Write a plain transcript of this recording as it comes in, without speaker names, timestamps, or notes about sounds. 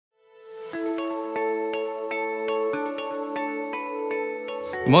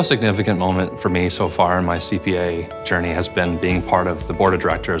The most significant moment for me so far in my CPA journey has been being part of the board of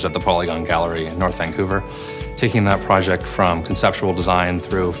directors at the Polygon Gallery in North Vancouver, taking that project from conceptual design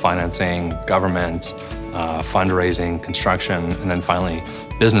through financing, government, fundraising, construction, and then finally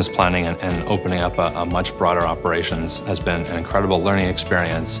business planning and opening up a much broader operations has been an incredible learning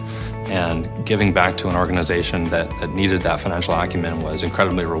experience. And giving back to an organization that needed that financial acumen was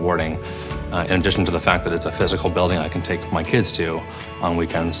incredibly rewarding. In addition to the fact that it's a physical building I can take my kids to on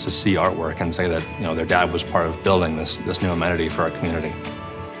weekends to see artwork and say that their dad was part of building this new amenity for our community.